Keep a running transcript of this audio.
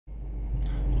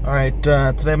Alright,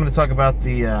 today I'm going to talk about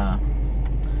the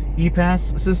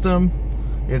EPAS system.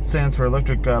 It stands for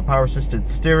Electric Power Assisted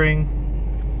Steering.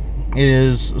 It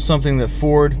is something that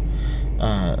Ford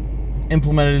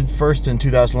implemented first in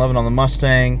 2011 on the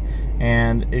Mustang,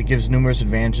 and it gives numerous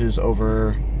advantages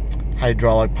over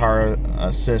hydraulic power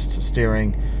assist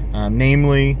steering.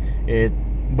 Namely, it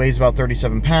weighs about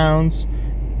 37 pounds.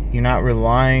 You're not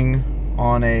relying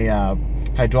on a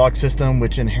hydraulic system,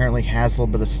 which inherently has a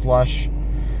little bit of slush.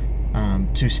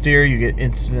 To steer, you get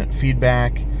instant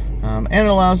feedback, and it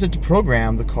allows it to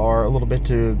program the car a little bit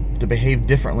to behave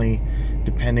differently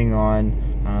depending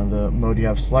on the mode you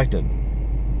have selected.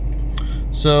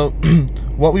 So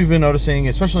what we've been noticing,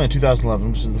 especially in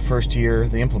 2011, which is the first year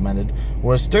they implemented,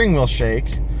 was steering wheel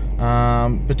shake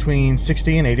between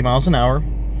 60 and 80 miles an hour,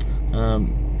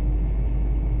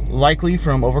 likely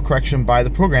from overcorrection by the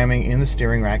programming in the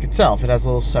steering rack itself. It has a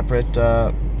little separate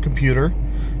computer,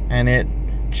 and it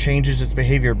changes its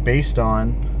behavior based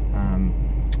on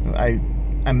I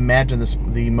imagine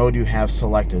the mode you have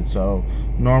selected, so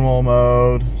normal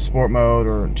mode, sport mode,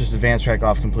 or just advanced track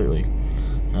off completely.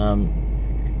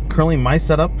 Currently my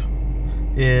setup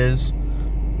is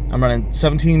I'm running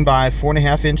 17 by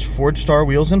 4.5 inch Ford Star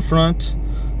wheels in front.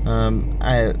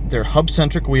 They're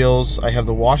hub-centric wheels. I have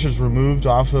the washers removed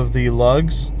off of the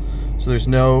lugs, so there's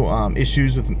no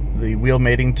issues with the wheel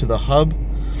mating to the hub.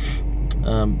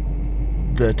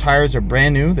 The tires are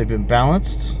brand new. They've been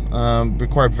balanced.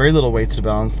 Require very little weights to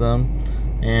balance them,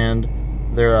 and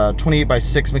they're 28 by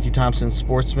 6 Mickey Thompson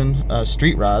Sportsman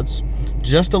street rods,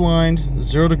 just aligned,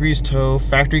 0 degrees toe,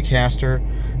 factory caster,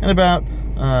 and about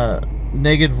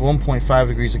negative 1.5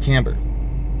 degrees of camber.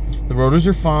 The rotors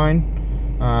are fine.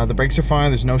 The brakes are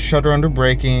fine. There's no shudder under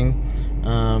braking.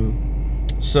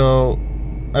 So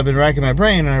I've been racking my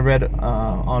brain, and I read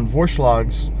on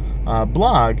Vorschlag's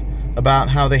blog about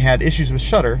how they had issues with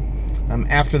shudder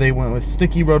after they went with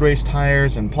sticky road race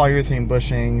tires and polyurethane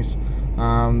bushings.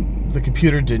 The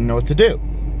computer didn't know what to do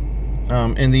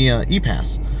in the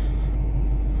EPAS.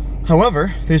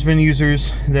 However, there's been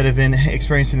users that have been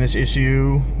experiencing this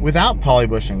issue without poly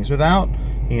bushings, without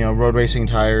road racing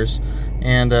tires,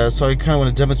 and so I kind of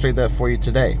want to demonstrate that for you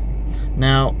today.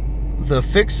 Now, the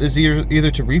fix is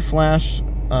either to reflash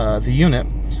the unit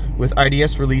with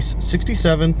IDS release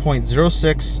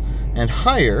 67.06 and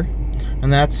higher,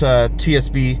 and that's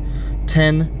TSB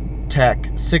 10 Tech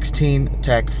 16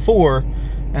 Tech 4,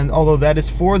 and although that is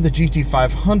for the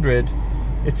GT500,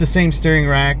 it's the same steering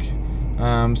rack.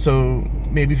 So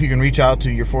maybe if you can reach out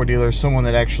to your Ford dealer, someone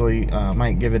that actually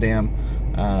might give a damn,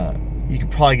 you could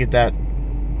probably get that,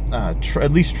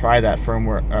 at least try that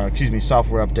firmware,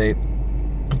 software update.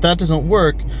 If that doesn't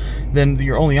work, then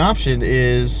your only option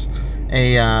is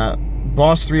a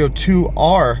Boss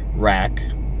 302R rack,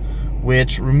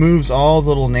 which removes all the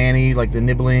little nanny, like the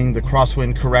nibbling, the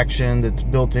crosswind correction that's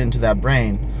built into that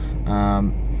brain,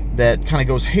 that kind of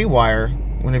goes haywire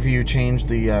whenever you change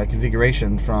the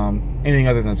configuration from anything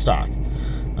other than stock.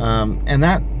 And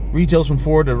that retails from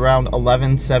Ford at around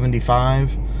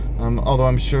 $1175, although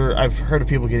I'm sure I've heard of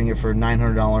people getting it for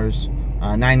 $900,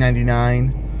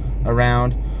 $999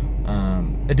 around.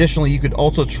 Additionally, you could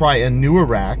also try a newer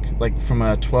rack, like from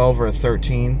a 12 or a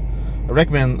 13. I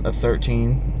recommend a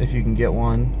 13 if you can get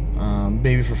one,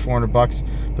 maybe for $400,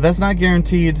 but that's not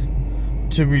guaranteed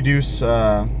to reduce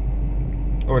or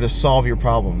to solve your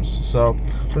problems. So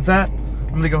with that,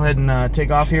 I'm gonna go ahead and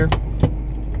take off here,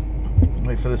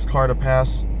 wait for this car to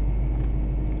pass,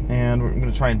 and we're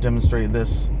gonna try and demonstrate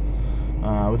this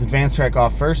with advanced track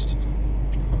off first.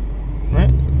 All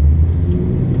right.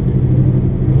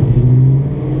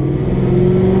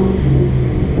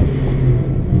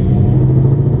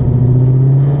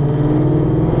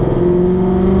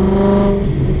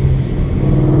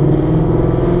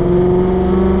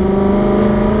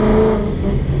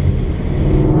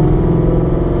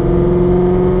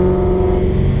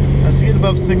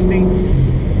 Above 60.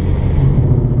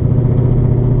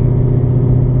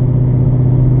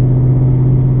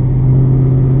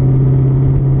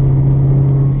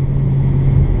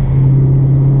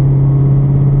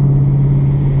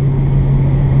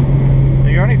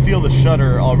 You already feel the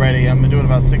shudder already. I'm doing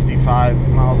about 65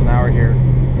 miles an hour here.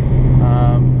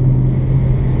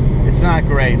 It's not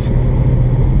great.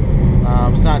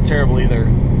 It's not terrible either.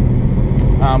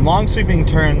 Long sweeping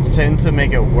turns tend to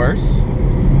make it worse.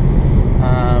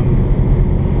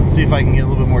 Let's see if I can get a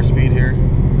little bit more speed here.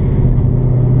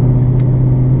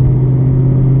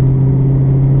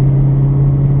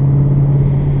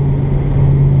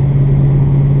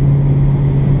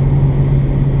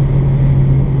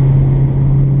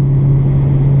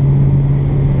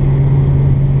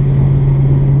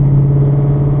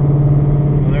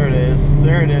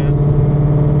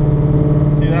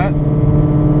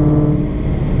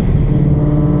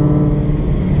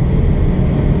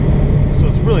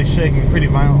 really shaking pretty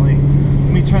violently.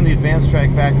 Let me turn the advanced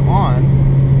track back on.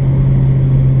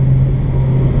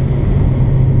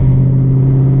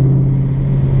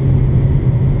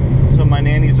 So my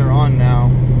nannies are on now.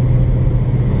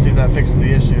 Let's see if that fixes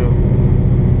the issue.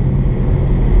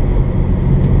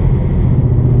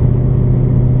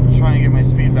 I'm trying to get my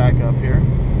speed back up here.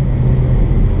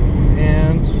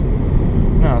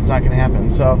 And no, it's not going to happen.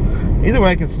 So either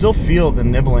way, I can still feel the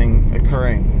nibbling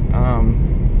occurring.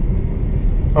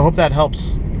 I hope that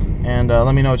helps, and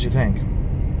let me know what you think.